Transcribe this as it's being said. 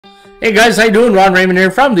Hey guys, how you doing? Ron Raymond here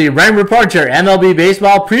from the Raymond Report, your MLB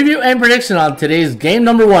baseball preview and prediction on today's game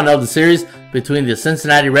number 1 of the series between the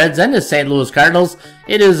Cincinnati Reds and the St. Louis Cardinals.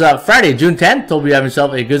 It is Friday, June 10th. Hope you have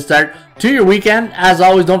yourself a good start to your weekend. As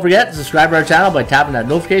always, don't forget to subscribe to our channel by tapping that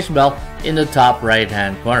notification bell in the top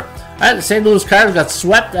right-hand corner. Alright, the St. Louis Cardinals got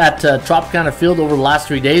swept at Tropicana Field over the last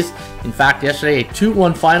 3 days. In fact, yesterday a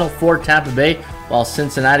 2-1 final for Tampa Bay, while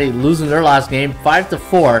Cincinnati losing their last game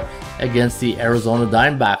 5-4 against the Arizona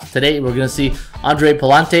Diamondbacks. Today, we're going to see Andre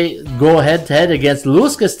Pallante go head-to-head against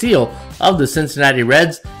Luis Castillo of the Cincinnati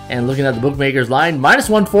Reds. And looking at the bookmakers line,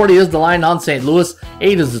 -140 is the line on St. Louis.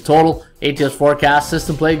 8 is the total. ATS forecast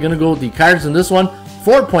system play going to go with the Cards in this one.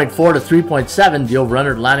 4.4 to 3.7. The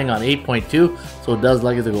over-under landing on 8.2. So it does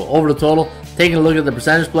like it to go over the total. Taking a look at the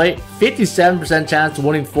percentage play, 57% chance of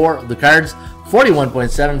winning for the Cards.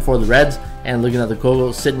 41.7 for the Reds. And looking at the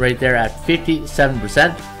Kogo, sitting right there at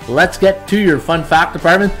 57%. Let's get to your fun fact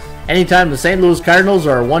department. Anytime the St. Louis Cardinals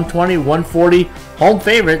are a 120-140 home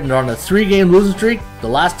favorite and are on a 3-game losing streak, the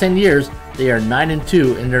last 10 years, they are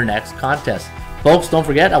 9-2 in their next contest. Folks, don't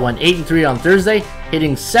forget, I went 8-3 on Thursday,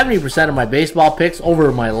 hitting 70% of my baseball picks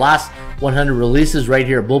over my last 100 releases right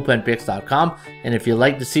here at bullpenpicks.com. And if you'd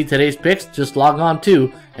like to see today's picks, just log on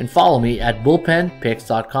to and follow me at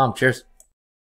bullpenpicks.com. Cheers.